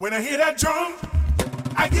When I hear that drum,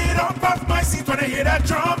 I get up off my seat. When I hear that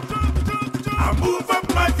drum, I move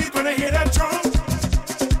up my feet. When I hear that drum.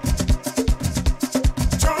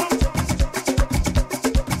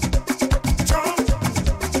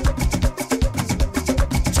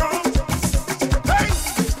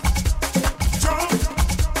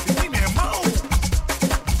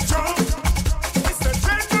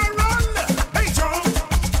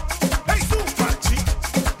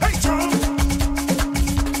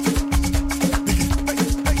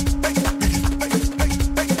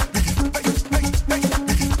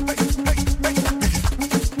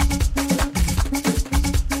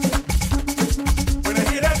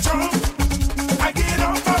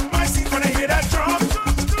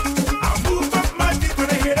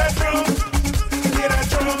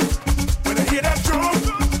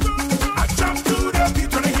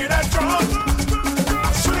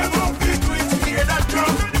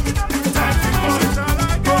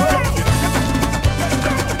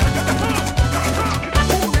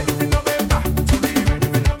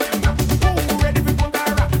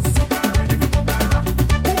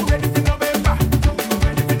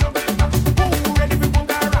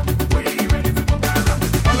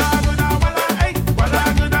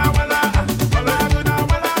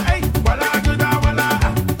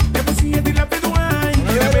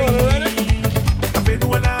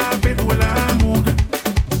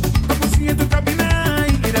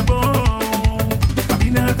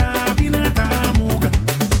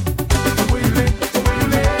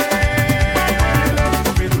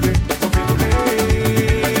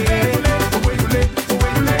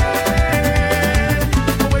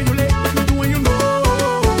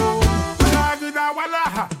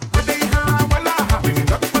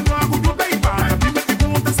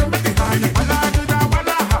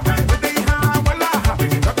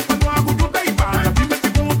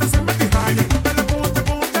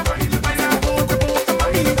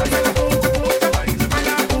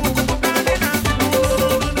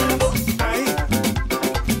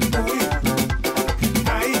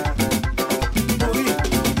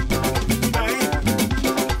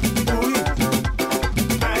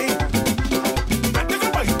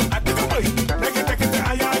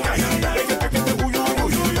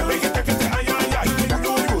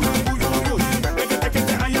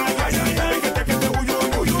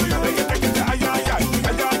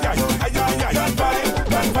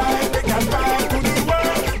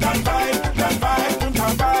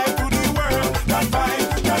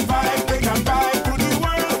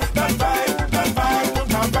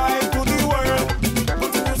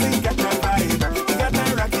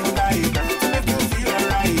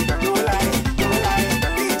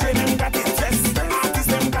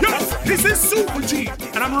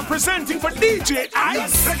 Representing for DJ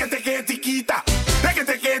Ice. Requete que tiquita,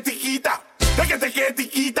 requete que tiquita, requete que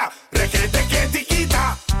tiquita, requete que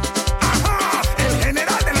tiquita. Ajá, el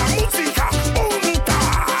general de la música, punta.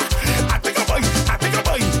 I think a boy,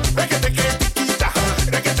 requete que tiquita,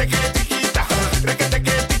 requete que tiquita, requete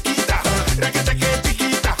que tiquita, requete que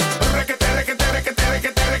tiquita, requete, requete, requete,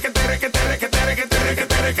 requete, requete, requete, requete, requete, requete,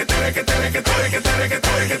 requete, requete, requete, requete,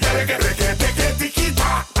 requete, requete, requete que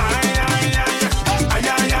tiquita.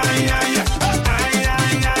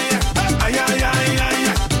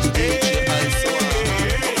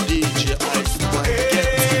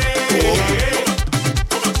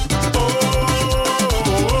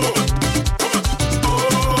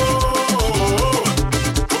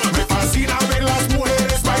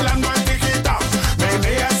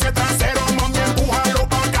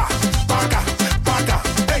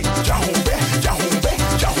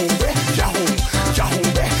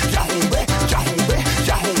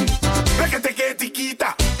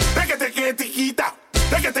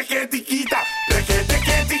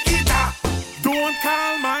 Don't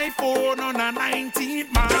call my phone on a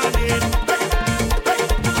 19th morning.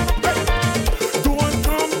 Don't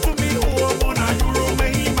come to me home on a Euro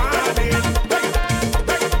May morning.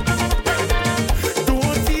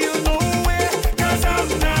 Don't feel no way, cause I'm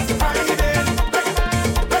not hiding.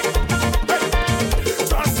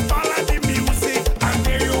 Just follow the music and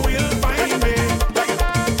there you will find me.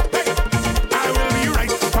 I will be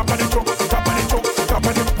right, top of the truck, top of the truck, top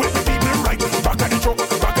of the with the people right, back of the truck,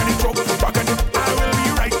 back of the truck, back of the I will be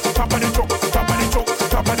right, top of the truck, top of the truck,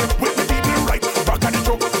 top of the with the people right, back of the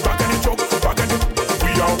truck, back of the truck, back of the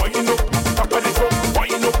we are winding up, top of the truck,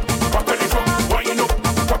 winding up, back of the truck, winding up,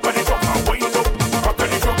 top of the truck, and winding up, back of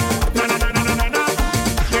the truck, na na na na na na na,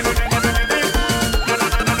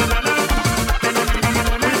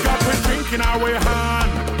 we got the drink in our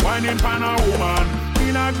hand, winding pan a woman,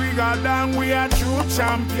 in a Griga down we are true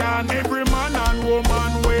champion, every man and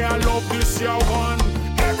woman we are love this your one.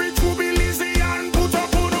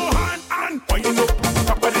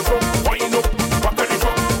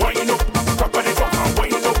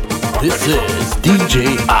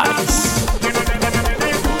 DJ Ice.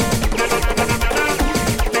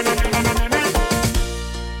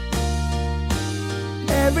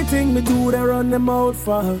 Everything me do, they run them out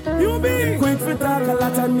for. You be quick for talk a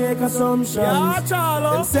lot and make assumptions. Yeah,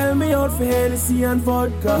 Charlo. Them sell me out for Hennessy and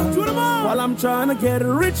vodka. While I'm trying to get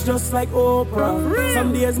rich just like Oprah.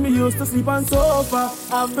 Some days me used to sleep on sofa.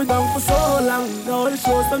 I've been down for so long, now the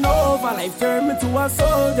show's done over. Life turned me to a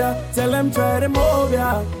soldier. Tell them try them over,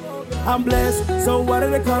 yeah. I'm blessed, so what are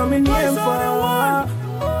they coming here for?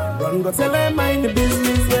 Run go tell them mind the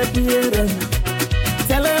business we're creating.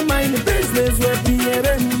 Tell them mind the business we're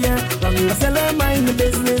creating, yeah. Run go tell them mind the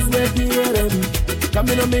business we're creating. Come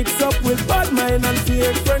in a mix up with bad mind and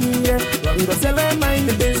fake friend, yeah. Run go tell them mind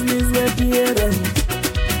the business we're creating.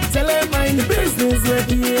 Tell them mind the business we're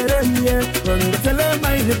creating, yeah. Run go tell them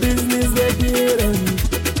mind the business we're creating.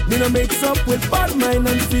 Me no mix up with bad mind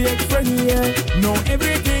and fake friend, yeah. Know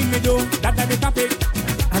everything we do, that's the topic.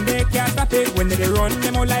 And they can't stop it when they run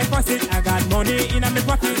them all like faucet. I got money in my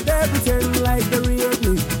pocket. They pretend like they rate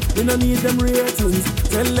me. We no need them ratings.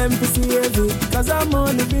 Tell them to save it, cause I'm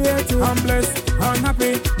motivated. I'm blessed, I'm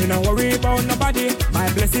happy. Me no worry about nobody.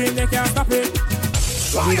 My blessing, they can't stop it.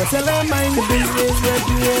 We go tell them mind the business we're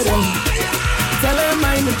creating. Tell them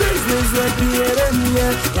mind the business we're creating,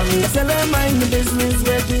 yeah. We go tell them mind the business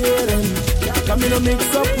we're creating. Come in a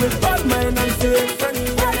mix up with bad mind and fake friend,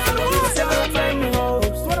 yeah. Tell them mind the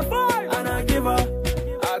house, and I give her.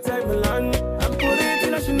 I'll take my land and put it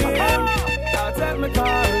in a Chanel. I'll take my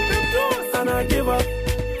car, and I give her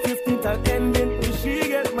 15th and ending when she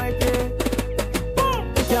get my pay.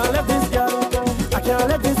 I can't let this girl go. I can't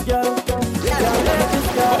let this girl go. I can't let this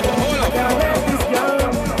girl go. I can't let this girl go.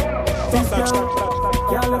 This girl,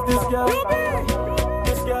 can't let this girl go.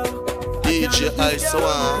 This girl. DJ Ice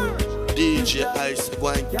one, DJ Ice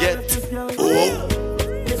one get. Oh.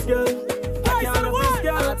 This girl, I can't let this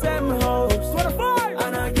girl. I'll take my house,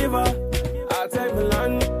 and I give her. I'll take my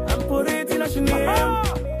land and put it in a Chanel.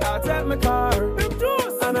 I'll take my car,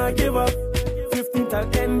 and I give her 15th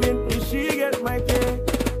and ending when she get my pay.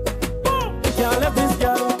 I can't let this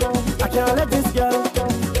girl go. I can't let this girl go.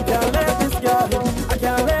 I can't let this girl go. I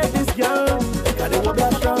can't let this girl. Cause it will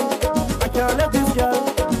be strong. I can't let this girl.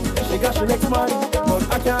 She got she next money, but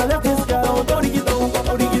I can't let this girl. Don't dig it down,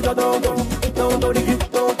 don't dig it down, don't dig it down, don't dig it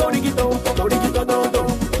down, don't dig it down, don't dig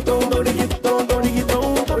it down, don't dig it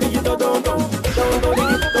down, don't dig it down, don't dig it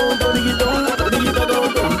down, don't dig it down, don't dig it down, don't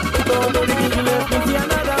dig it down, don't dig it. You left me see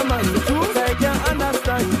another man. The truth I can't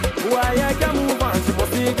understand. Why I can't move on? She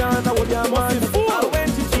must be gone. I would be a man. When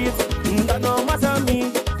she cheats, that no matter me.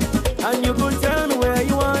 And you could tell me where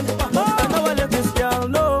you want. I know I let this girl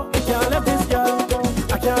know. I can't let this girl go.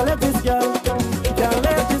 I can't let this girl go. I can't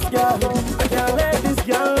let this girl go. I can't let this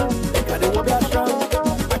girl. Cause it will be strong.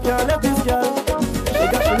 I can't let this girl. She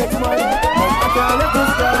got she next money. I can't let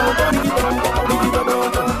this girl. Don't dig it down. Don't dig it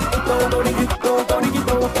down. Don't dig it down. Don't dig it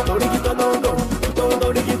down. Don't dig it down.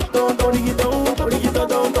 Don't dig it down. Don't dig it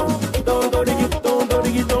down. Don't dig it down. Don't dig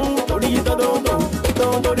it down. Don't dig it down. Don't dig it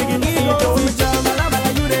down. Don't dig it down.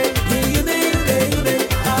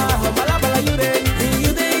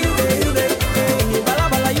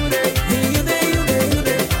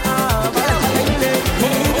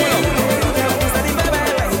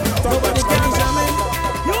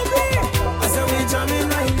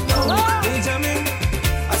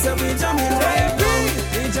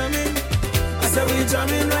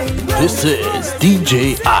 This is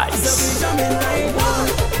DJ Ice.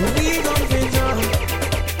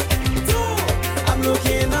 I'm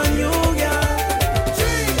looking on you, girl.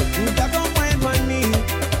 That don't mind on me.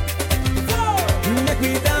 Make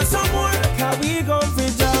me dance some more. Can we go for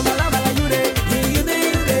jam? Bala bala you dey, you dey,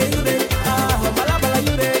 you dey, you dey. Bala bala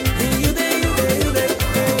you dey, you dey, you dey, you dey.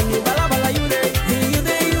 Bala bala you dey, you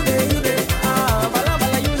dey, you dey, you dey. Bala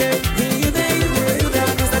bala you dey, you dey, you dey, you dey.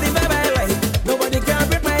 This is the vibe I like. Nobody can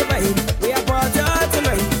break my vibe. We are party all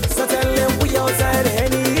tonight.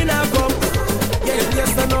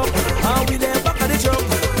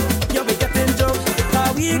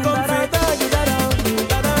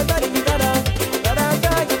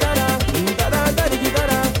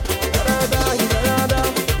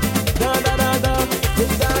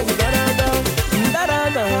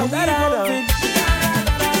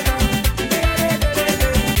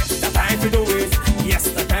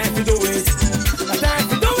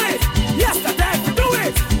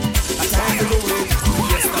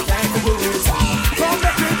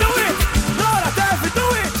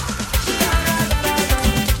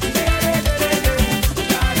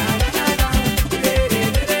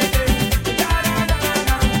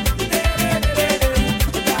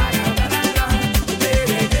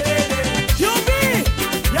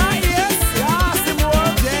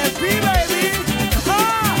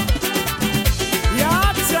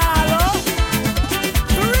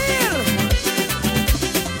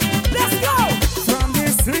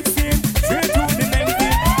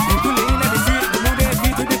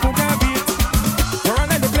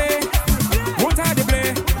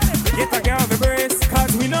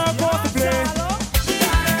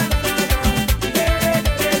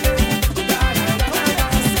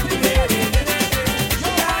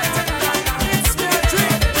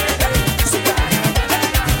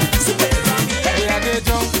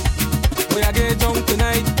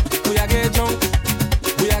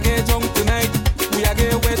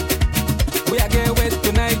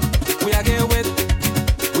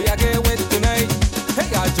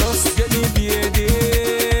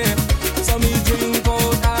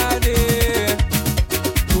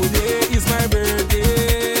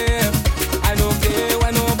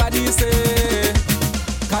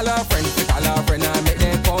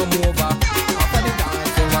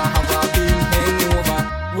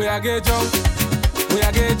 are get drunk. We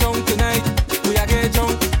are get drunk tonight. We are get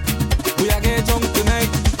drunk. We are get drunk tonight.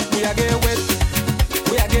 We are get wet.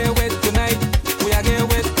 We are get wet tonight. We are get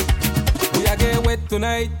wet. We are get wet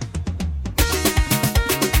tonight.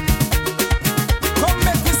 Come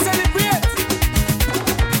back to celebrate.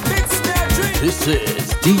 It's their drink. This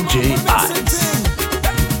is DJ Ice.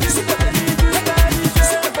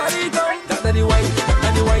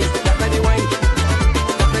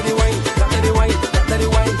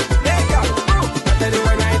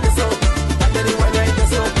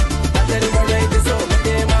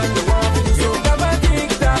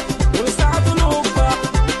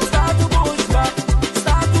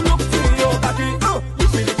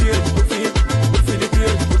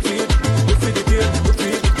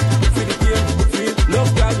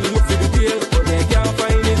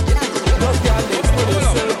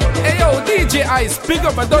 Big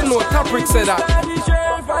up, I don't know what Topic said that.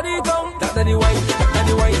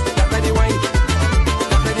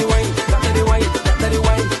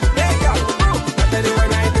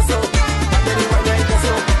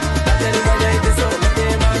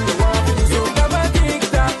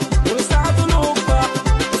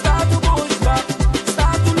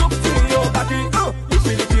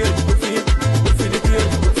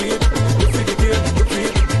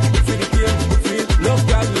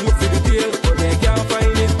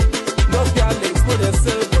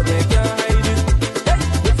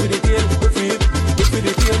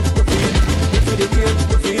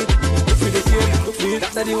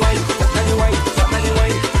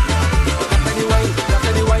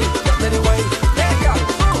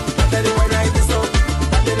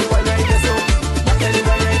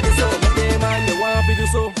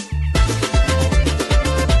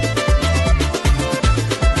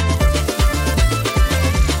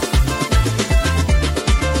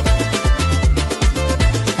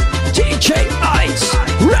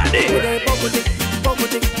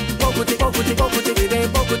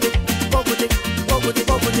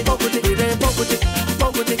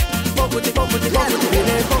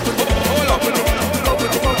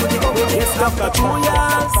 After 2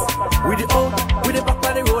 years, with the old, with the back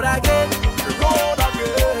on the road again.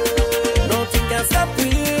 Nothing can stop me.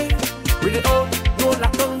 With the old, no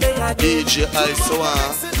lockdown day again. DJ Ice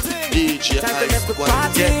DJ Ice one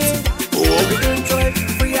get. We enjoy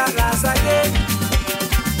free at last again.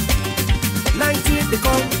 19 they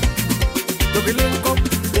come, we link up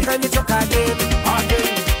behind the truck again.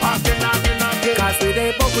 Cause we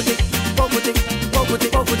dey bubble it, we dey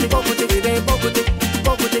bubble it, we dey bubble it, we dey bubble it.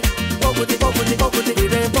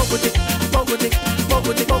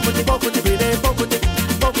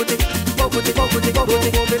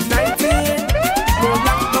 COVID-19, no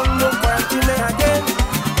lockdown, no quarantine again.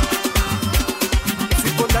 We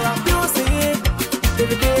put our music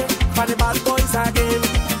every day for the bad boys again.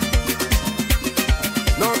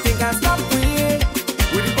 Nothing can stop me.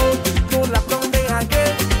 We the old, no lockdown day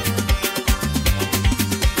again.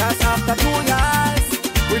 Cause after 2 years,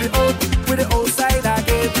 we the old side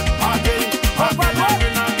again.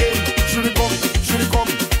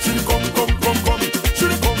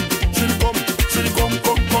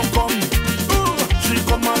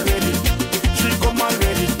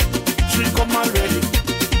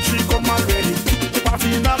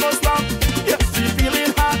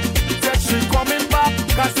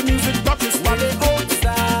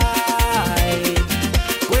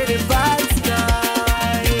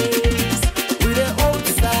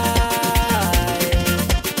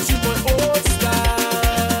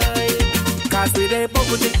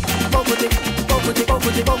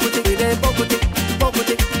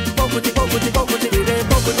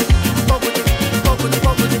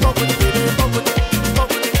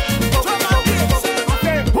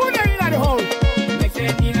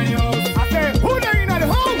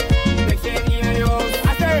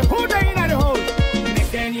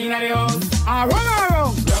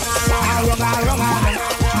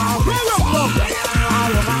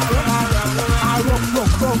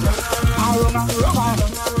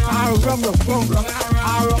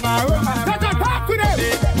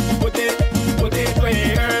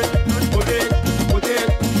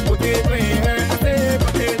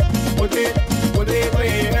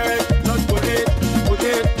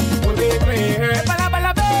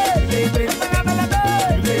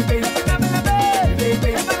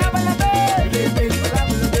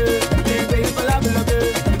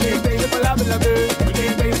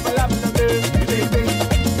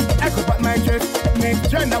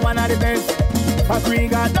 To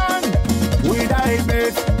Griga done with a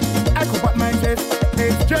bass. I could put my chest.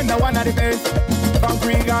 It's gender one of the best. To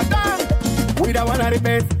Griga done with a one of the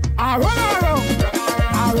best. I run around.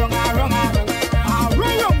 I run.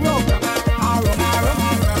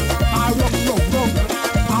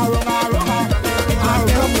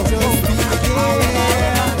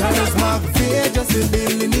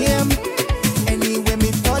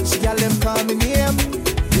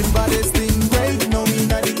 baddest thing right now in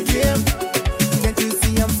the game. Can't you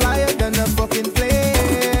see I'm flyer than a fucking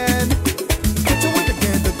plane? Put your women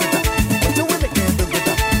can't do better. Put your women can't do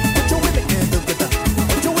better. Put your women can't do better.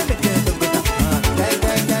 Put your women can't do better. Gang,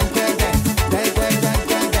 gang, gang, gang, gang. Gang, gang, gang,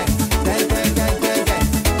 gang, gang. Gang, gang, gang, gang, gang.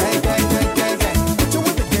 Gang, gang, gang, gang, gang. Put your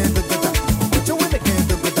women can't do better. Put your women can't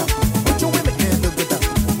do better. Put your women can't do better.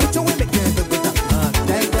 Put your women can't do better.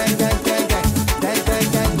 Gang, gang, gang, gang, gang. Gang, gang,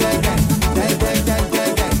 gang, gang, gang. Gang, gang, gang,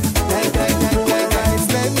 gang, gang. Gang, gang, gang, gang, gang.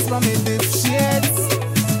 Slangs from me dip shades.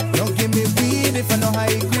 Don't give me weed if I know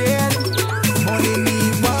high grade. Money me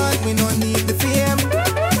want, we don't need the fame.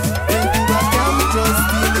 Then to a camp, just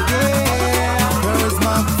steal the game. Girls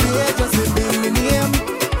my fear, just to build me name.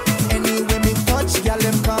 Anyway me touch, y'all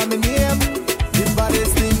them call me name. The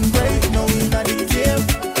baddest thing right now in the game.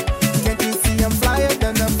 Can't you see I'm flyer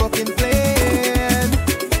than a fucking plane?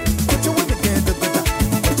 Put your women can't do better.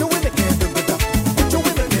 Put your women can't do better. Put your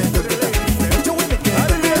women can't do better. Put your women can't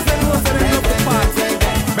do better.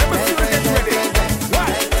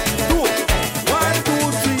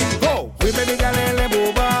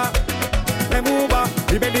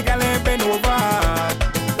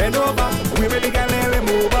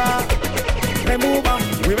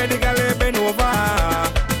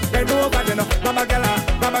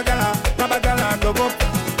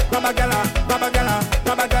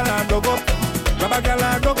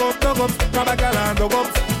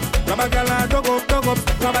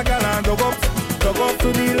 Dog up to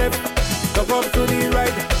the left, dog up to the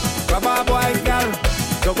right. Grab a boy, girl,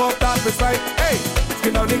 dog up that beside. Hey,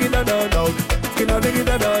 skin out, diggy da da da, skin out, diggy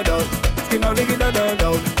da da da, skin out, diggy da da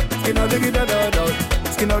da, skin out, diggy da da da,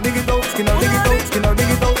 skin out, diggy do, skin out, diggy do, skin out,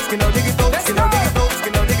 diggy do, skin out, diggy do, skin out, diggy do,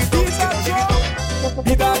 skin out, diggy do, skin out, diggy do.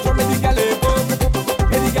 Vida drum medicaleco,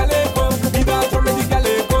 medicaleco, vida drum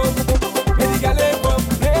medicaleco, medicaleco.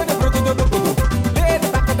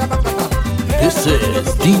 This is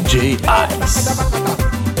DJ Ice.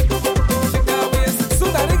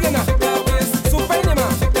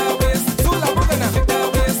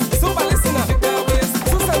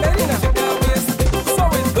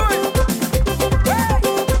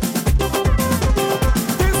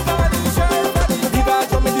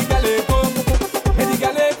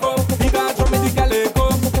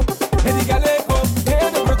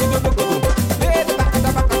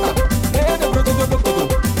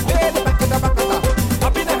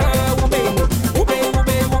 Up in the high,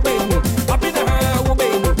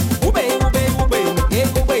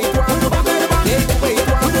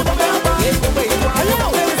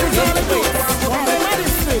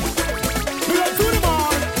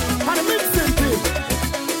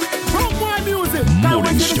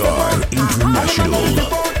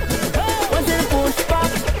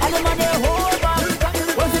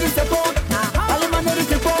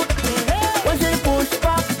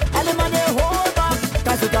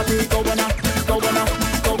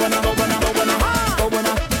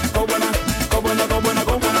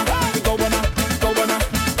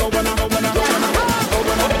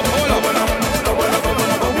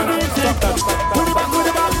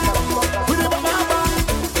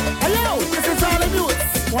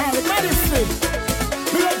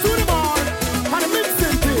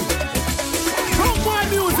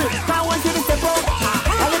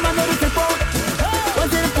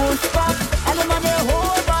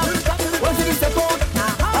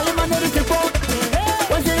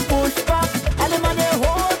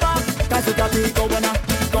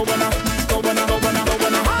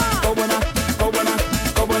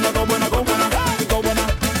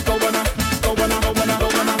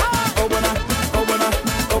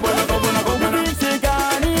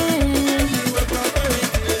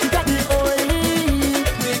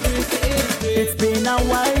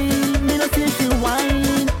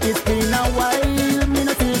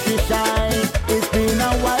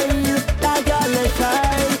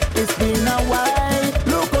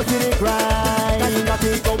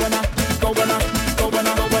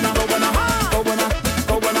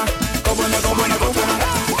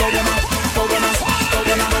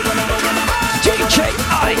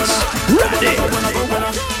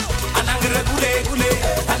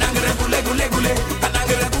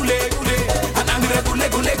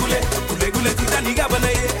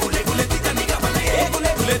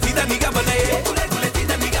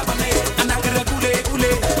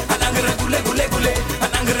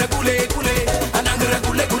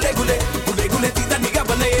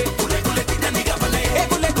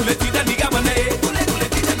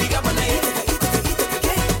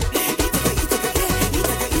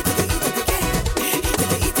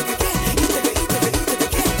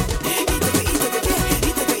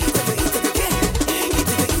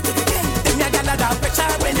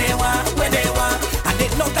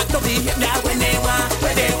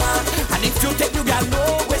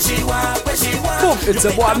 It's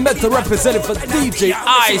a boy Metal representing for DJ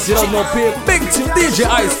Ice. You don't know, P. Big team DJ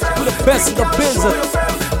Ice. The best in the business.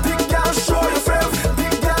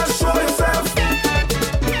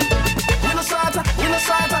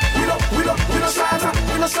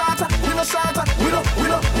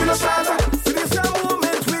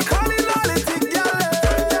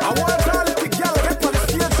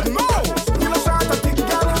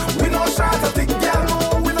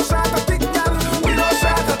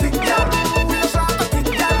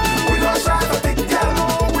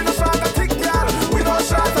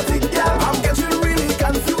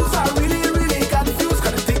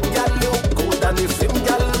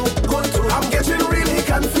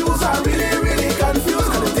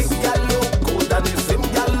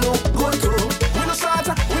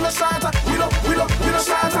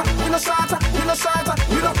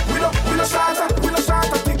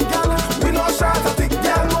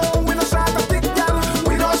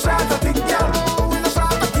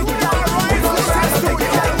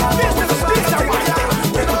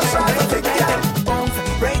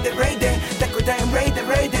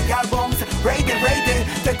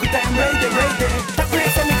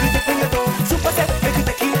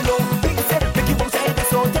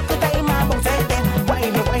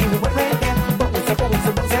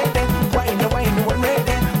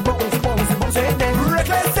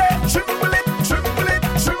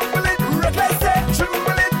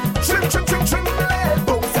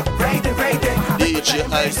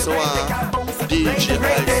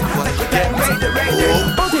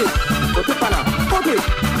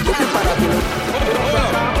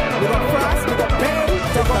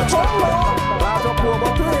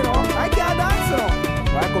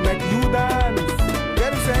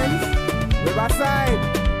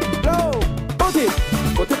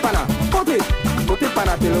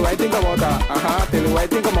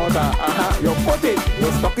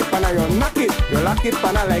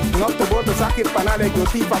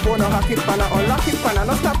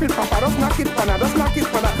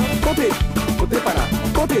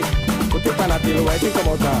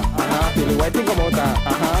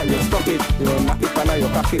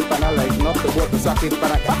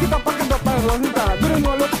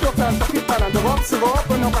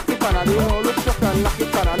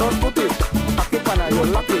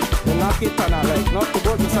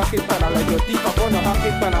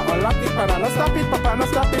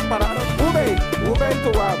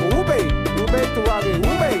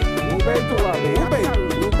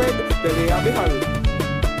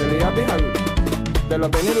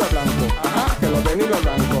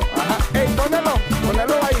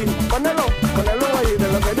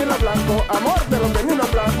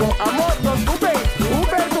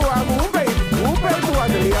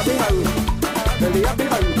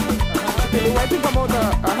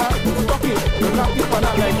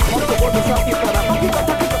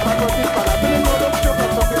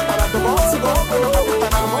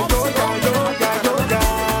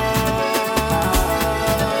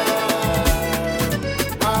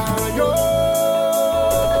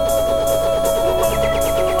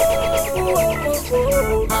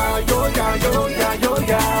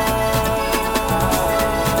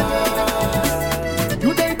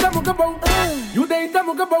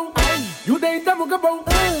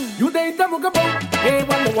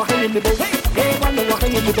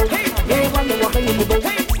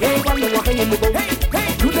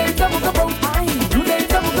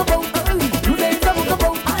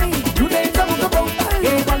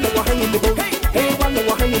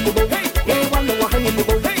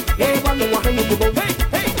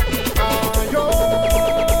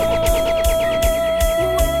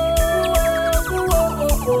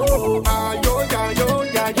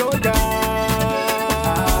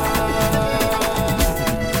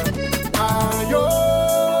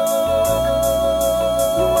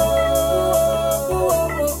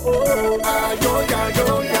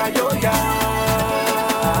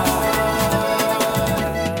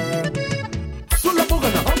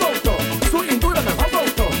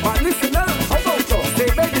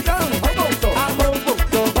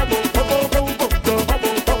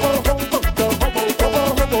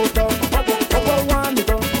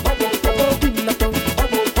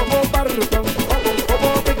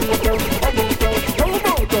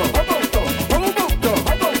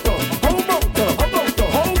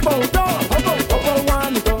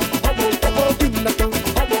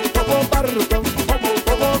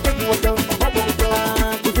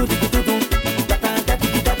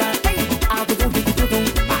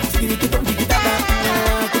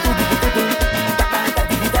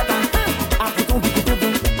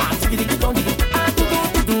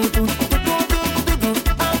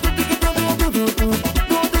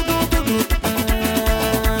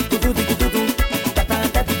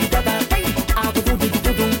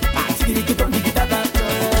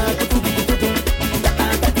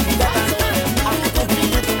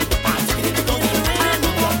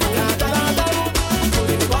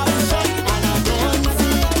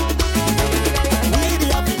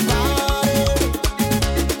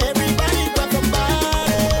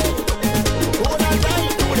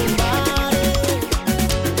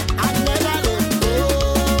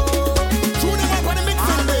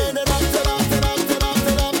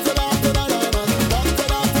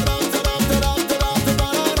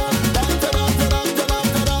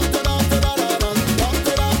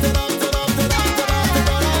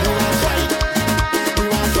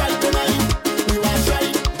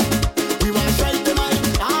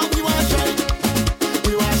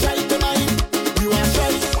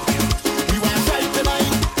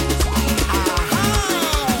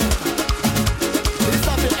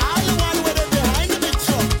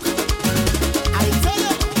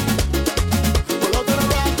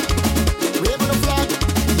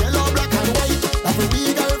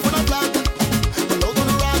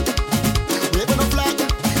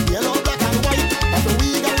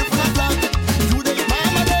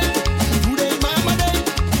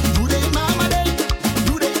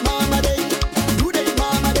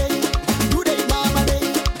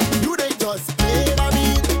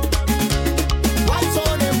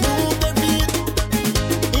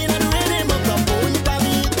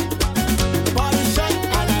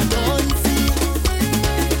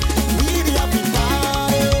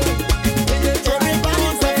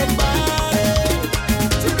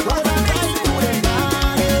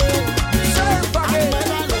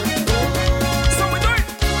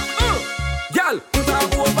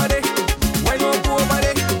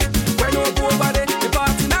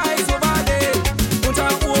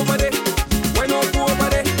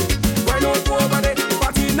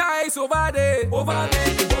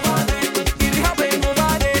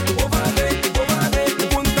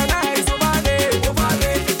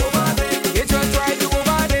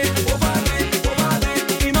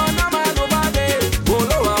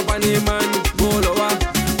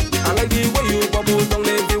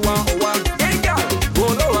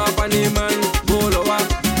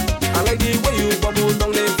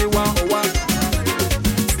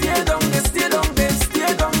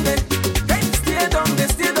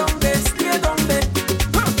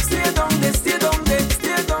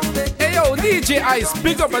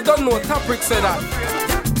 Big up, I don't know. Topic said that.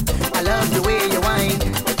 I love the way you whine.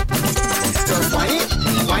 Just whine it,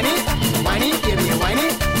 whine it, whine it, give me whine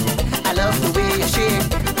it. I love the way you shake.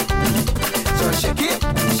 So shake it,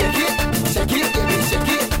 shake it, shake it, give me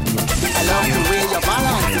shake it. I love the way you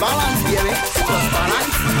balance, balance, baby. Just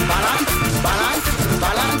balance, balance, balance,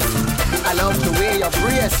 balance. I love the way you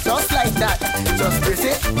brace, just like that. Just brace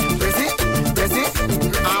it, brace it, brace it.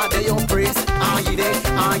 Ah, there you brace. Ah, you there,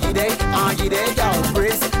 ah, you there, ah, you there, y'all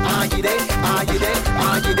brace. Ah, you there, ah, you there,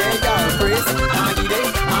 ah, you there, y'all brace. Ah, you there,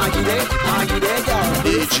 ah, you there, ah, you there, y'all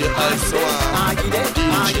brace. DJ Ice One. Ah, you there,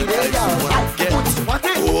 ah, you there, y'all brace. Want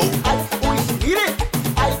it? I always need it.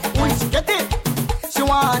 I always get it. She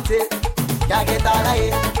want it, can't get all of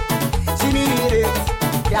it. She need it,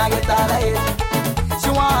 can't get all of it. She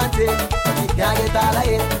want it, but she can't get all of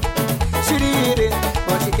it. She need it,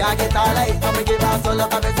 but she can't get all of it. Come and give her solo,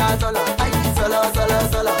 cabeza solo. Ay, solo, solo,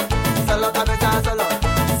 solo. Solo, cabeza solo.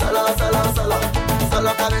 Solo, solo, solo.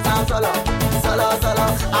 Solo, cabeza solo. Solo, solo.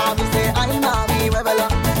 Ah, me say, ay, mami, muévelo.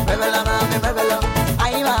 Muévelo, mami, muévelo.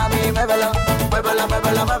 Ay, mami, muévelo. Muévelo,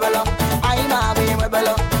 muévelo, muévelo. Ay, mami,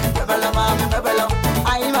 muévelo. Muévelo, mami, muévelo.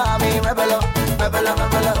 Ay, mami, muévelo. Muévelo,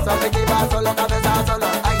 muévelo. So me give her solo, cabeza solo.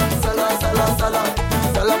 Ay, solo, solo, solo.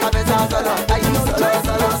 Solo, cabeza solo. Ay, solo,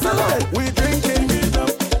 solo, solo. We drinking,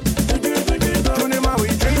 Junima, we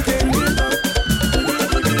drinking.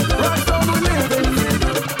 Right on we living,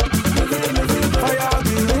 fire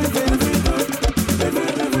we living.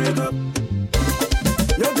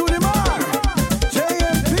 Yo, Junima,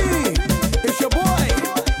 JMP, it's your boy,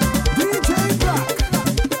 DJ Black.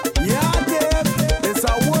 Yeah, Dave, it's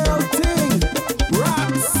a world thing.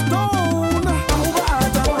 Rock Stone. Ahuba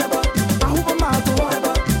ata, ahuba mato,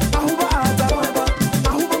 ahuba ata,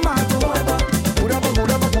 ahuba mato. Kuraba,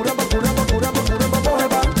 kuraba, kuraba, kuraba, kuraba, kuraba,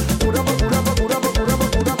 boheba. Kuraba, kuraba, kuraba, kuraba,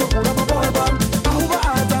 kuraba, kuraba, boheba. Ahuba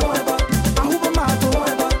ata, ahuba mato,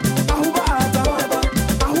 ahuba ata,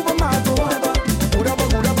 ahuba mato. Kuraba,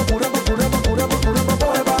 kuraba, kuraba, kuraba, kuraba, kuraba,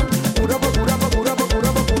 boheba. Kuraba, kuraba, kuraba,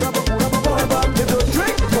 kuraba, kuraba, kuraba, boheba. If you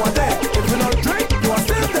drink, you are dead. If you not drink, you are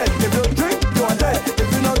still dead. If you drink, you are dead. If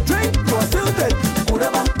you not drink, you are still dead.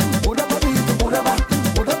 Kuraba, kuraba, nito, kuraba,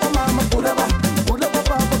 kuraba, mama, kuraba, kuraba,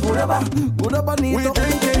 papa, kuraba, kuraba, nito. We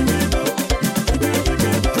drinking,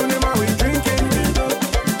 Junima, we drinking.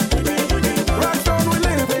 Rock on, we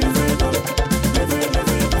living.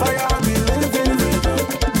 Fire, we living.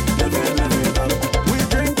 We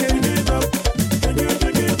drinking,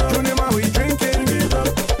 Junima, we drinking.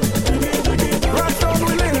 Rock on,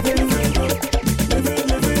 we living.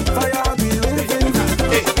 Fire, we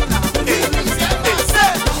living.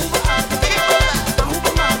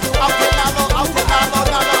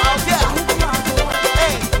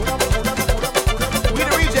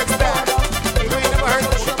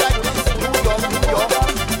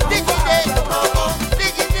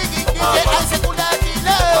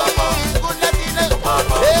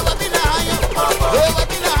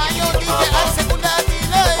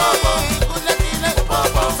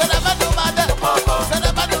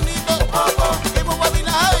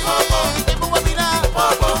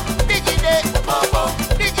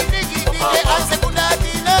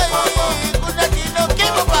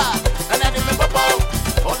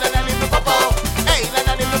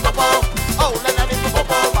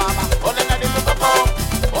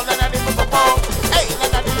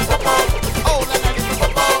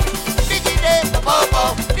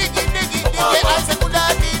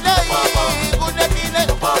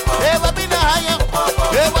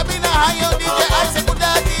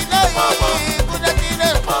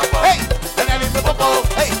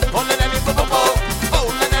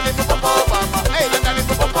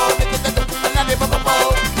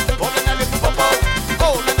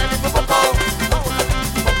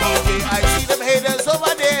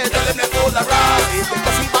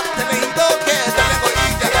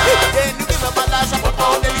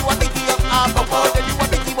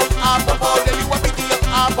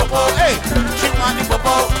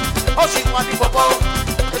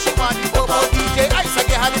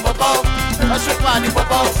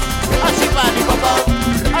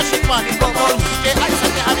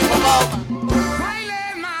 Baile,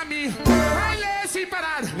 mami, baile sin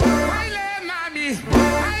parar. Baile, mami,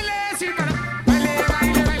 baile sin parar. Baile,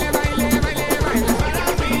 baile, baile, baile, baile, baile. Para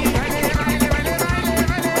mí. Baile, baile, baile, baile,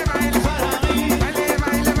 baile, baile. Para mí. Baile,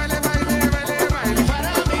 baile, baile, baile, baile, baile.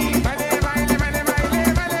 Para mí. Baile, baile, baile, baile,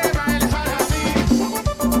 baile, baile. Para mí.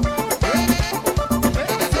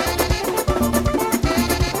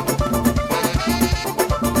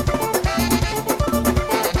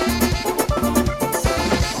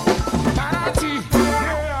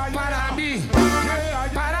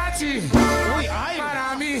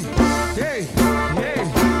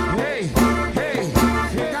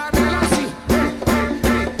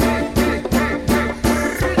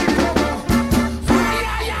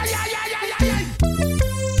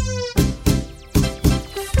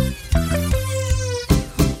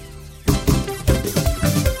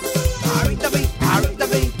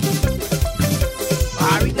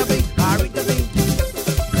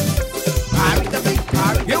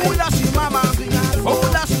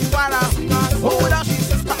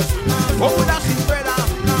 Oh, that she brother.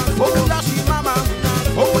 Oh, that she mama.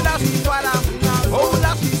 Oh, that she father. Oh,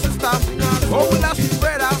 that she sister. Oh, that she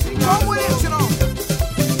brother. Come with it, you know.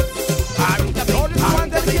 All this one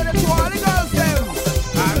dedicated to all the girls, them.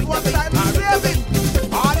 It was time to save it.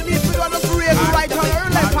 All the need to do is to raise the right on her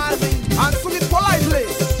left hand and swing it politely.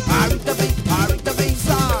 Arita beat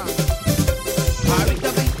song. Arita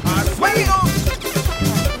beat. Where we go?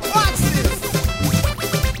 Watch this.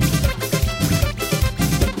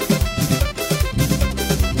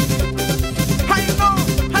 I know.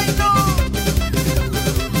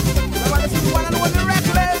 Somebody see one and one the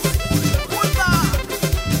reckless. What's that?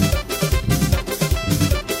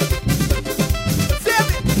 Save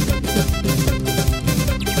it.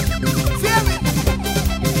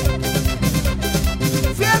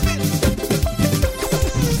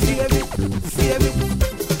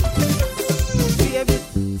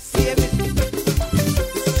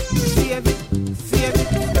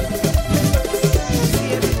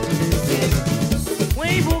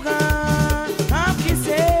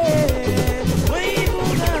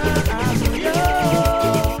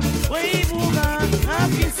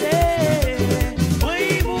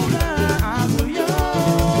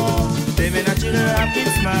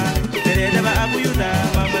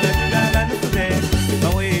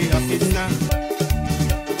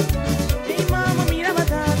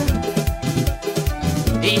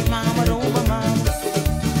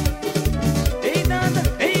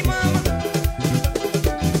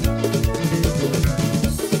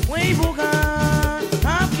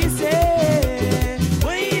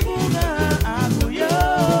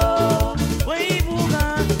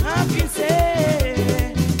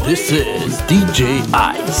 This is DJ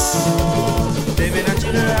Ice.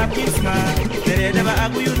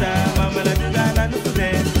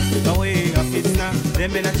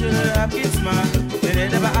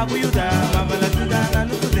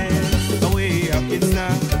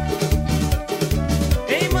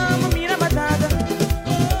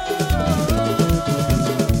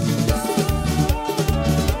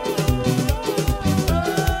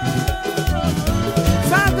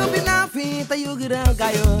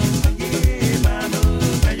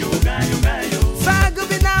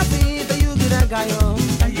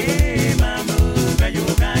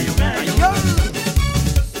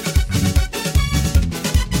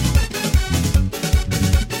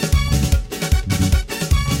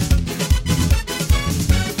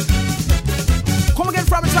 Come again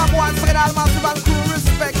from the top one, spread all massive and crew,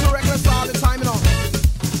 respect to reckless all the time, you know.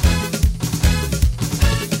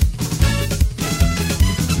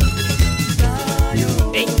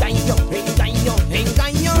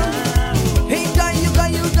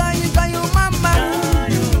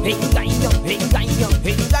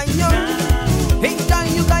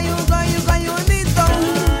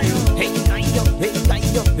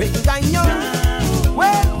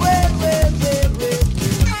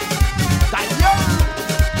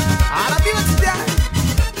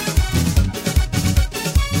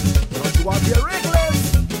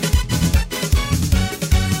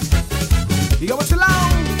 You got what you long.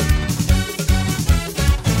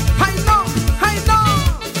 I know.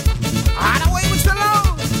 I don't wait with you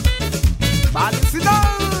long. Balance it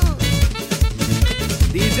down.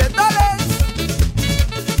 DJ Dollars.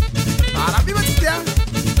 I don't be with you there.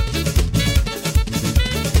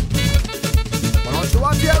 Why don't you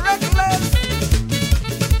want to be a reckless?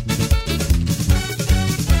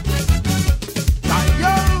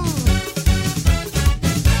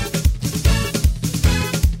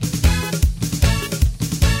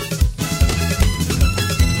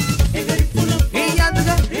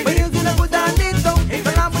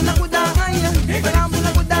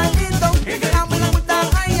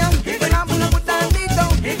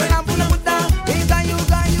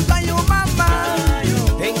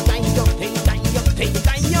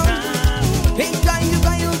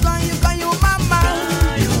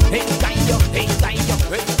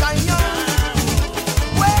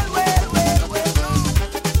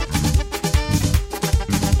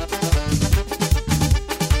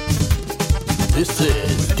 This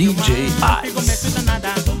is DJ Ice.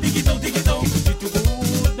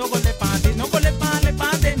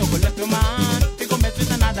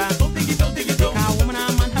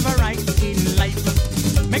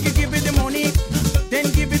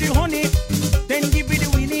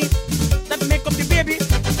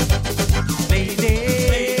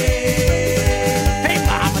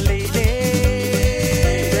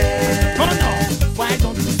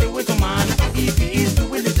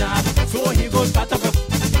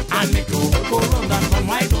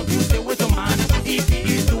 Why don't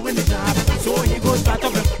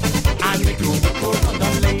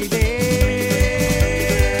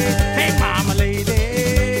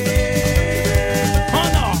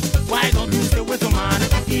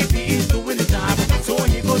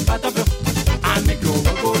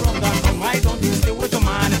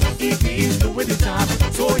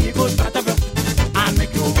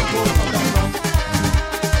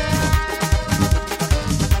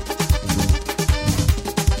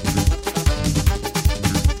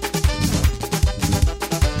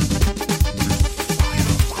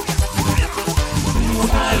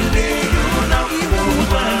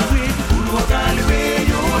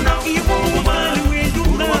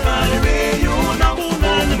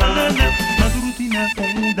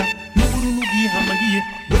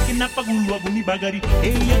pagulu aguni bagari.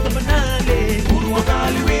 Eya tabanale. Uru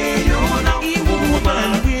wakali we yona. Uru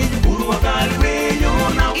wakali we. Uru wakali we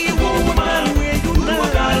yona. Uru wakali we. Uru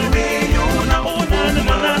wakali we yona. Oh na na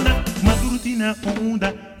na na. Madurutina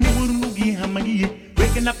onda. Ni uru nugi hamagiye.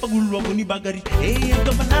 Weke na pagulu aguni bagari. Eya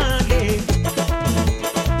tabanale.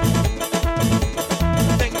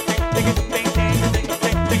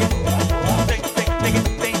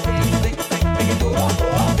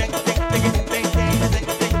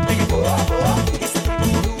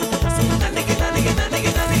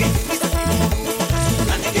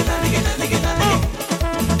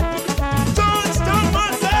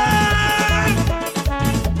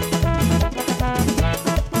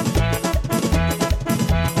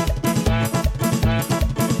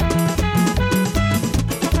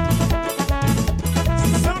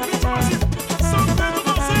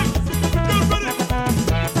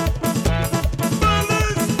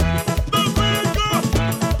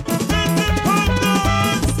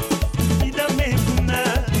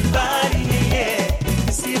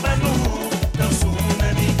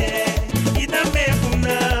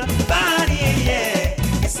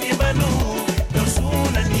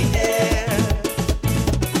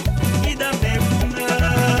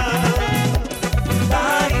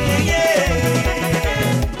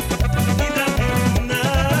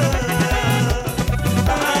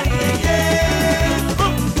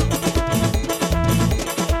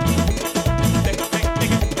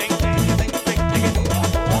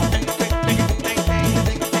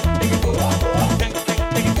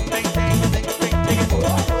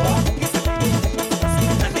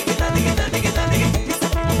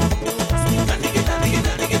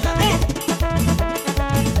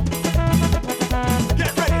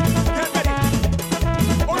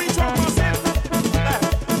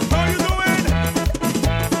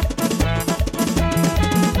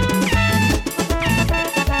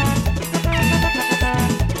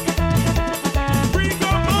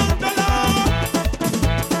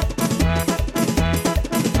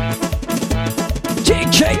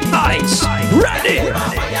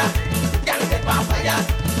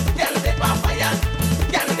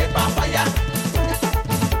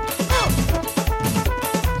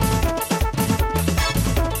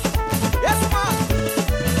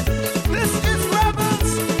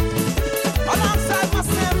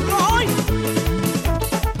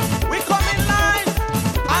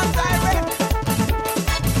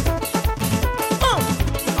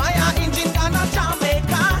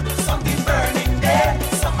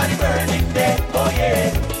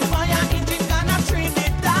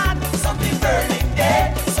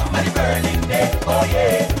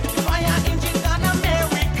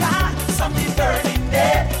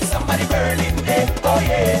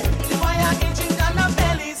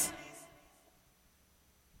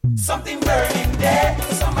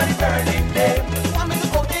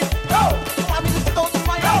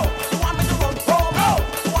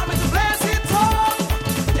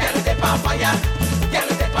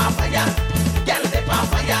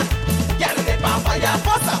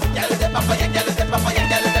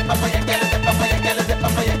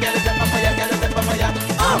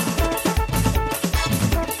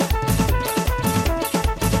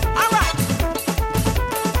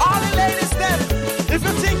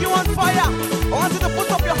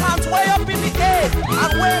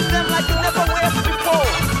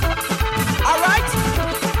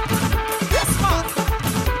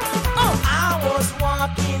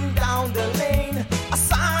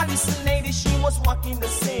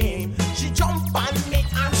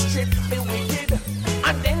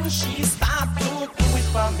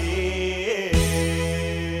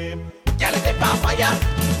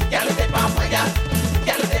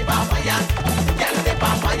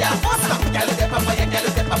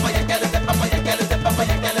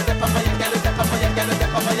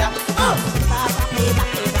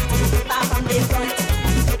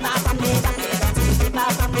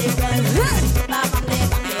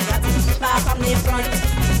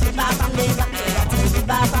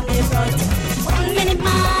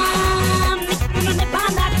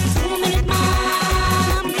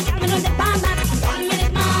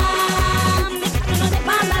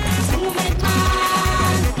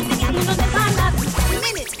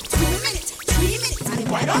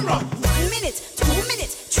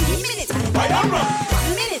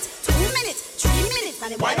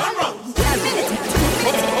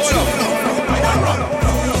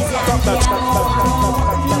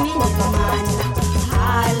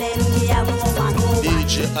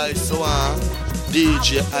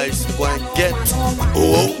 DJ Ice, go and get.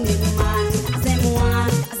 Oh.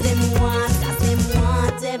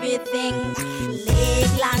 Everything,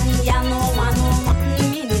 Lakeland, ya no one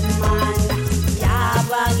minute man.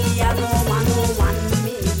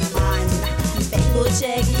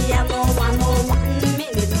 Shaggy, I'm no 1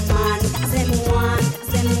 minute man.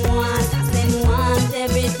 Them want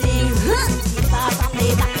everything. Keep up from the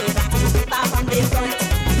back, keep up from the front,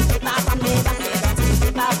 keep up from the back,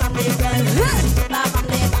 keep up from the front, keep up from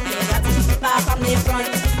the back, keep up from the front,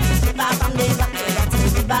 keep up from the back,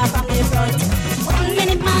 keep up from the front. 1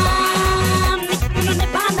 minute man, me on the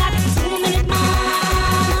banana. 2 minute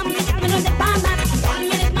man, me on the banana. 1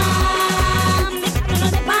 minute man, me on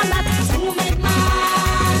the banana. 2 minute man,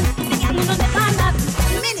 me on the banana.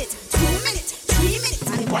 1 minute, 2 minutes, 3 minutes,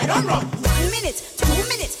 and why don't run? 1 minute, 2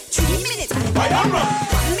 minutes, 3 minutes, and why don't run?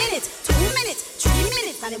 1 minute, 2 minutes, 3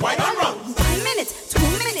 minutes, and why don't run? 1 minute, 2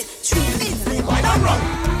 minutes, 3 minutes, and why don't run?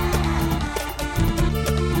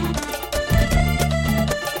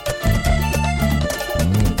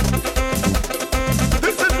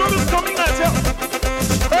 This is what is coming at you.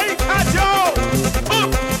 Straight at you.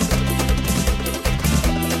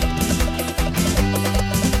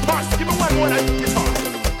 Boss, give me one more like guitar.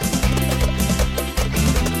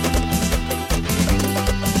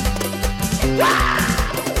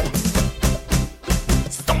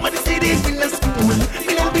 Somebody say they been to school.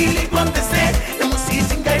 We don't believe what they say. They must see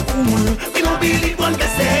think I cool. We don't believe what they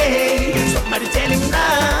say. Somebody tell him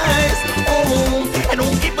nice. Oh, I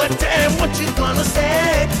don't give a damn what you gonna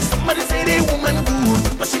say. Somebody say they woman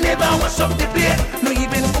good, but she never wash up the plate. No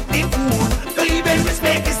even cook the food. No even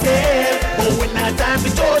respect herself. But when I time for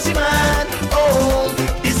Josie man, oh,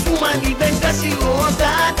 this woman even got she wrote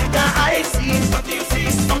that. I see, what do you see?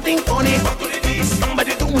 Something funny. What do you see?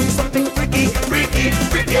 Somebody doing something freaky.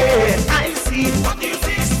 I see, what do you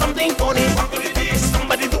see? Something funny. What do you see?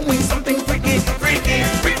 Somebody doing something freaky.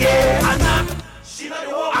 Anna, she not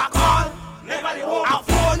the hoe. I call, never the hoe. I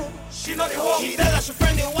phone, she not the hoe. She tell her she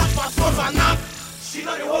friend they watch my phone for knock. She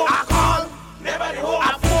not the hoe. I call, never the hoe.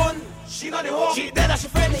 I phone, she not the hoe. She tell her she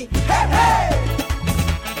friend me. Hey.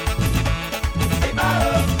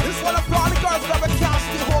 This one of all the girls that can't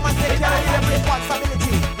stay home and take care of their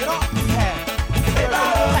responsibility. You know? Yeah.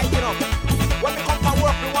 Like, you know, when we come from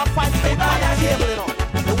work, we want to find food on the table, you know.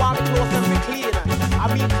 We want the clothes to be clean. I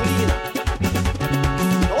mean clean.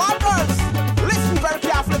 The one girls, listen very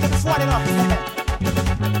carefully to this one, you know.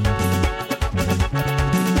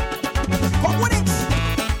 Come with it.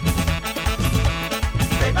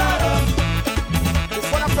 This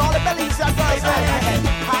one of all the bellies that girls have.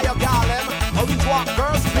 Higher girl, them. How we walk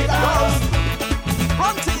girls, bigger girls.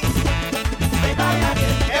 Run to it.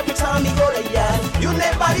 Every time you go to yard, you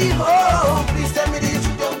never leave home. Please tell me the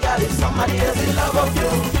truth, young girl, if somebody else in love of you.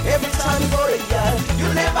 Every time you go to yard, you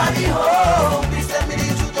never leave home. Please tell me the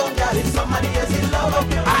truth, young girl, if somebody else in love of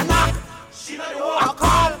you. I knock, she not the hoe. I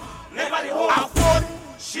call, never the hoe. I phone,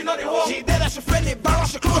 she not the hoe. She dead as she friendly, borrow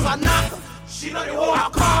she clothes. I knock, she not the hoe. I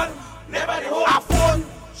call, never the hoe. I phone,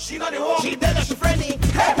 she not the hoe. She dead as she friendly.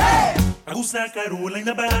 Hey. Agusa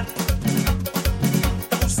Carolina ba?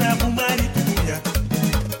 Agusa Bumari Tuya.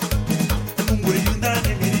 Mungurina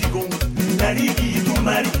Nemirigo. Larigi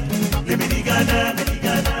Tumari. Lemerigana.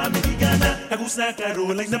 Agusa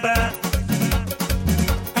Carolina ba?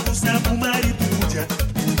 Agusa Bumari Tuya.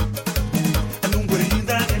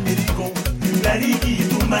 Mungurina Nemirigo. Larigi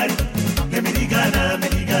Tumari. Lemerigana.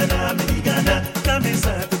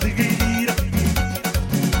 Camisa de Guira.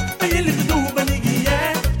 Ayele do Banigia.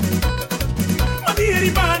 Matiri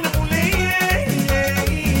bana muleye,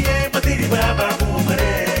 matiri baba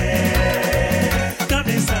kumare.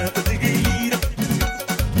 Cabeça de guira,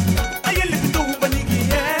 aí ele do banigue.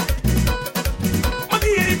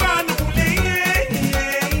 Matiri bana muleye,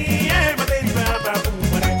 matiri baba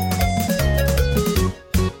kumare.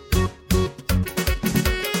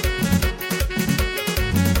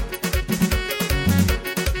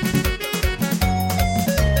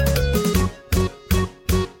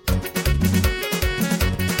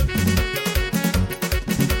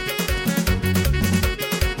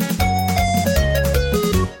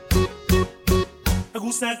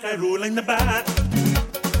 Agusa Carolina ba?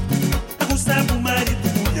 Agusa Bumari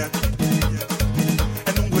Tuya.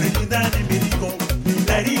 Anungurina Nemirigo.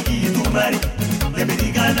 Larigi Tumari.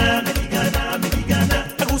 Lemerigana.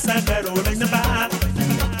 Agusa Carolina ba?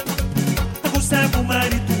 Agusa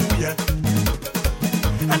Bumari Tuya.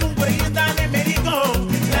 Anungurina Nemirigo.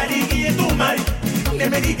 Larigi Tumari.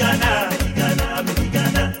 Lemerigana.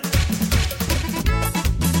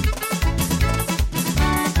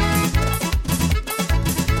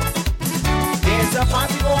 There's a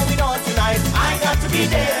party going on tonight. I got to be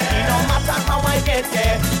there. No matter how I get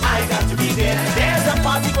there, I got to be there. There's a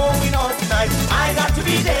party going on tonight. I got to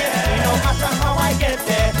be there. No matter how I get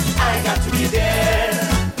there, I got to be there.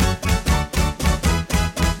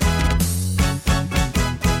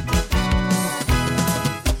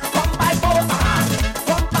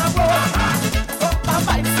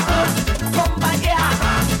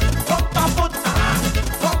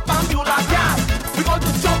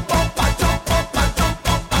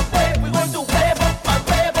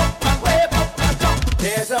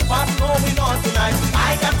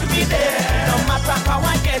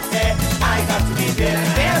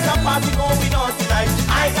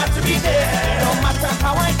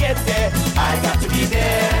 get there, I got to be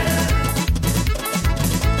there.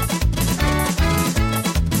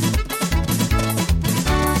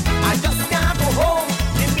 I just can't go home,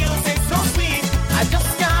 the music's so sweet. I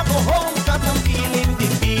just can't go home, cause I'm feeling the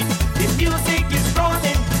beat. The music is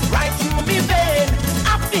running right through me vein.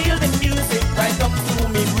 I feel the music right up through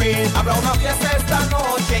me brain. Hablamos fiesta esta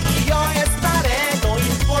noche y yo estaré. No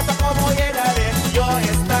importa cómo llegaré, yo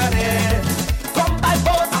estaré. Come by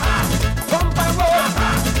boat, come by road,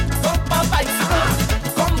 come by bicycle,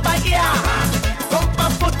 come by air, come by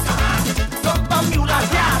foot, come by mule and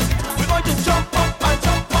gas. We're going to jump up and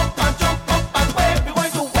jump up and jump up and wave. We're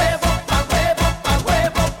going to wave up and wave up and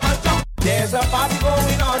wave up and jump. There's a party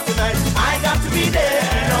going on tonight. I got to be there.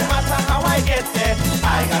 No matter how I get there,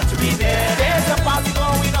 I got to be there. There's a party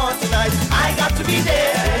going on tonight. I got to be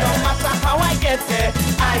there. No matter how I get there,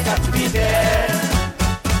 I got to be there.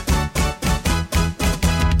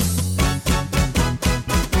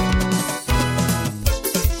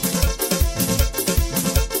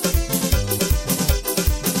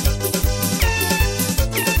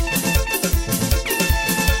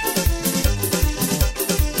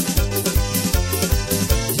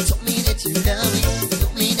 You told me that you love me, you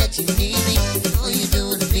told me that you need me, and all you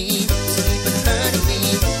do is me, sleep and hurting me.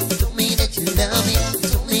 You told me that you love me, you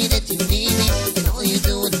told me that you need me, and all you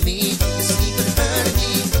do is me, sleep and hurting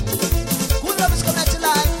me. Who love is coming out your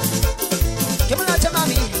life? Come on out your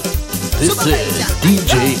mommy. This is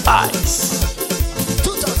DJ Ice.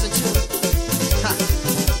 2002. Ha.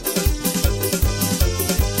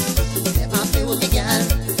 Never play with me, girl.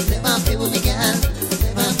 Never play with me, girl.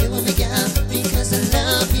 Never play with me, girl. Because I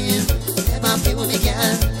love you. Never play with me,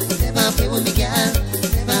 girl. Never play with me, girl.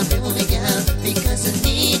 Never play with me, girl. Because I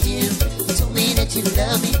need you. You told me that you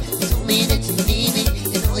love me. You told me that you need me.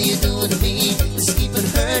 And all you do to me is keep on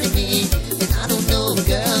hurting me. And I don't know,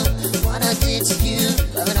 girl, what I did to you.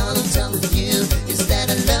 But all I'm telling you is that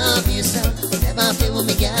I love you so. Never play with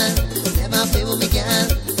me, girl. Never play with me, girl.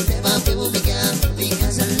 Never play with me, girl.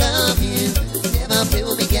 Because I love you. Never play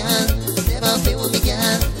with me, girl. Never play with me,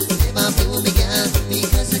 girl. Never play with me, girl.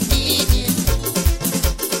 Because I need you.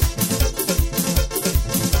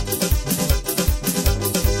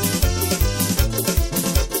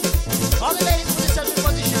 All the ladies in the certain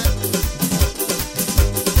position.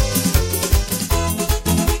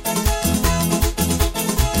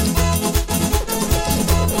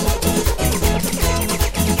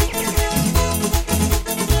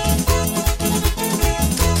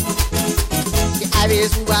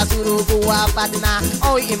 Surukuwa patina,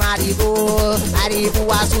 oh imarigo.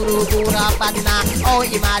 Aribuwa surukura patina, oh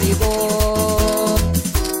imarigo.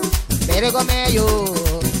 Berego meyo,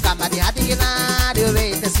 kamadi hati gina, do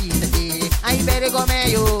wait to see the day. I berego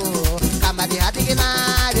meyo, kamadi hati gina,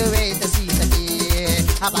 do wait to see the day.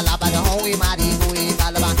 Abalaba the home imarigo,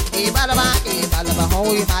 balaba, balaba,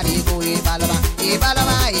 home imarigo, balaba,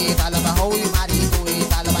 balaba, home imarigo,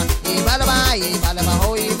 balaba, balaba,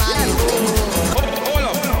 home imarigo.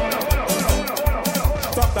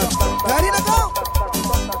 Ready to go?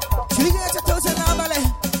 Chilling at your toes and abale.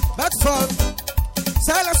 Back fall.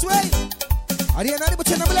 Silence way. Are you not able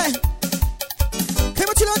to nabale? Came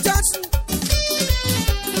with you on Johnson.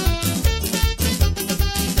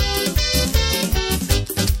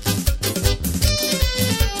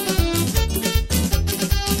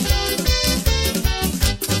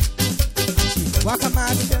 Walk a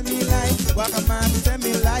man to tell me life. Walk a man to tell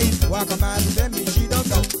me life. Walk a man to tell me she don't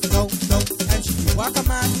know. No. And she walk a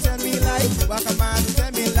man to tell me life. Walk a man to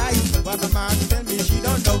tell me life. Walk a man to tell me she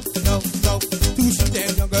don't know. No. To see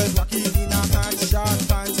them young girls walking in a pants, short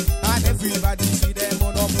pants, and everybody see them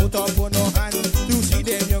on a put up on no hand. To see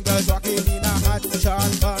them young girls walking in a hat,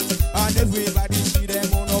 short pants, and everybody see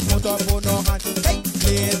them on a put up on no hand. Hey,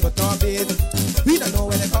 play but not bid. We don't know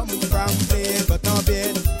where they're coming from. Play but not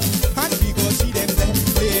bid. And we go see them there.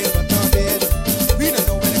 Play but not bid. We don't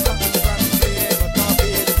know where they're coming from. Play but not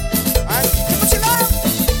bid. And come on, chill out.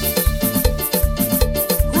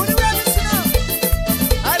 Who the ravens now?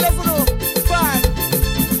 I love you know. Fine.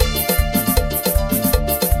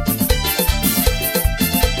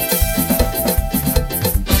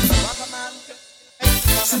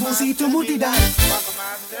 C'est bon si tout le monde est là.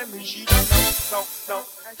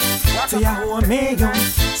 C'est à où on met yon.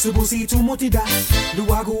 C'est bon si tout le monde est là. Le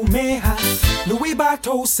wago meha. Le way back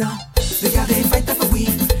to sound. The guy they fight for we.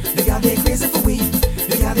 The guy they crazy for we.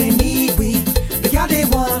 The guy they need we. The guy they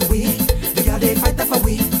want we. The guy they fight for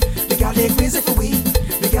we. The guy they crazy for we.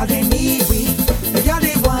 The guy they need we. The guy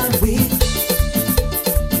they want we.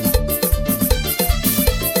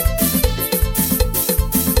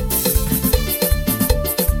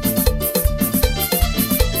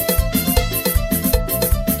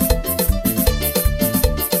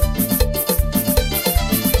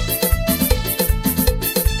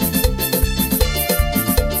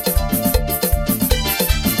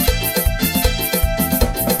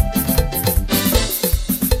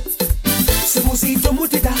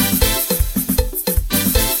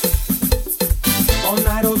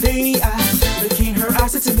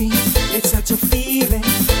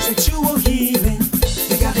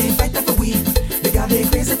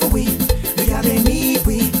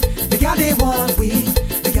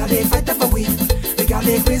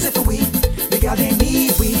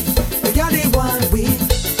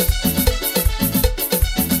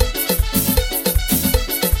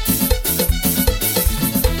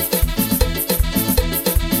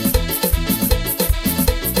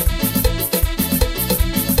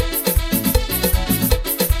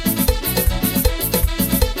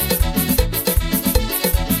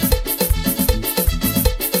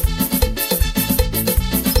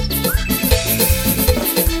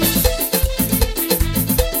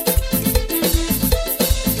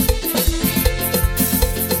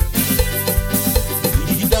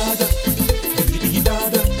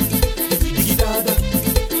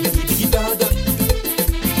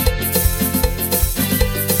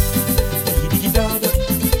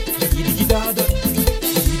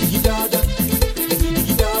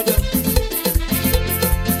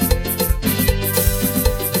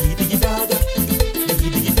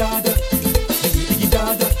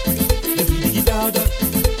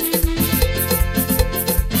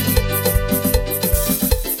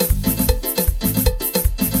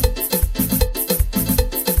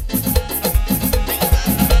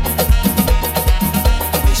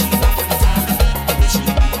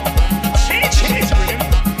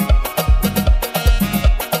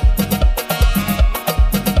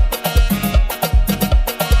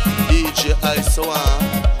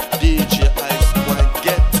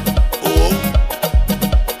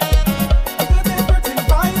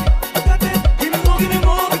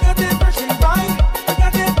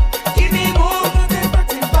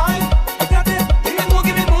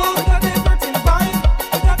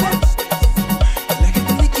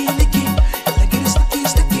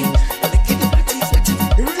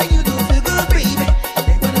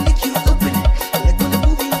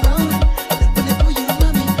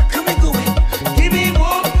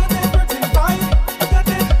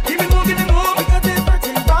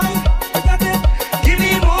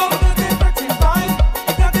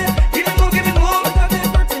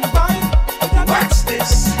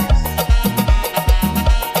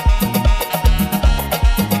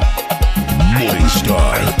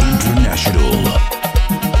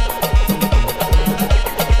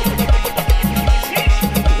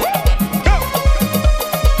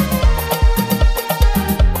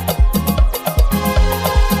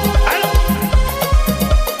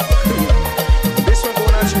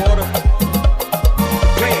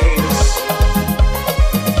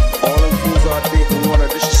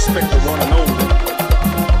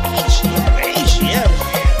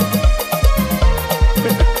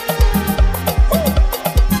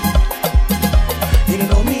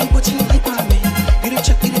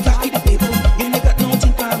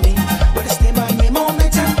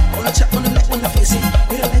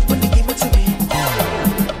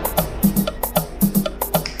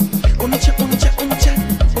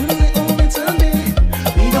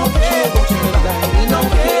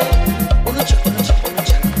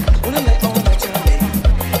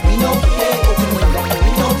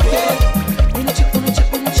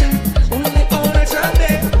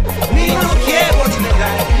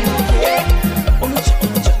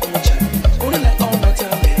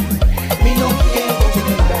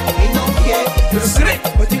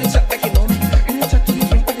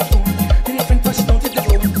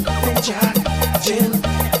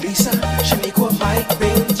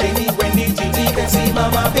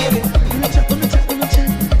 my baby.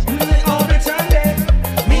 All the time there.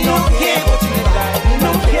 Me no care what you like. Me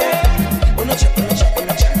no care. Wanna chat.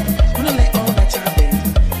 Wanna lay all the time there.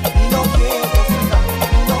 Me no care what you like.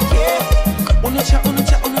 Me no care. Wanna chat.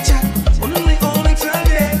 Wanna lay all the time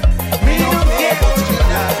there. Me no care what you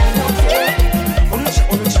like. Me no care. Wanna chat.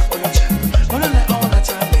 Wanna lay all the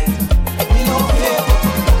time there. Me no care.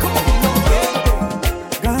 Come on, me no care.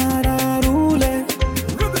 Gotta rule it.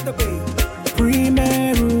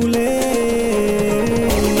 Premier rule it.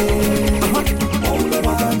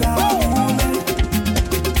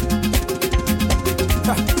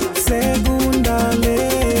 Segunda ley.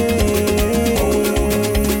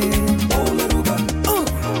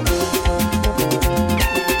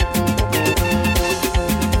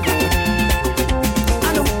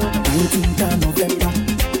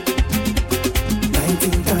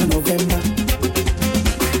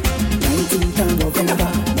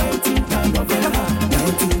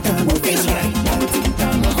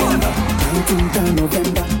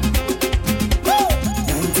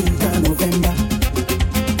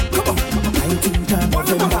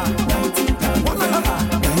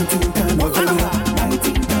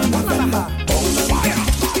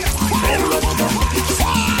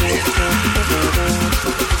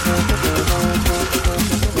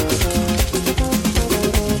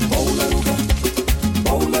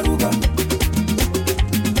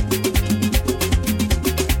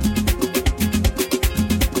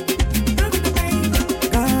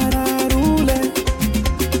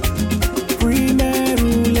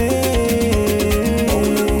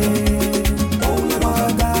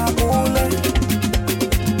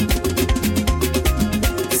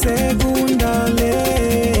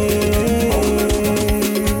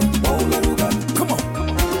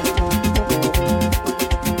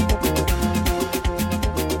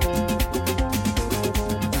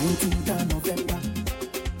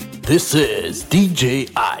 This is DJ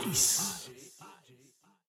Ice.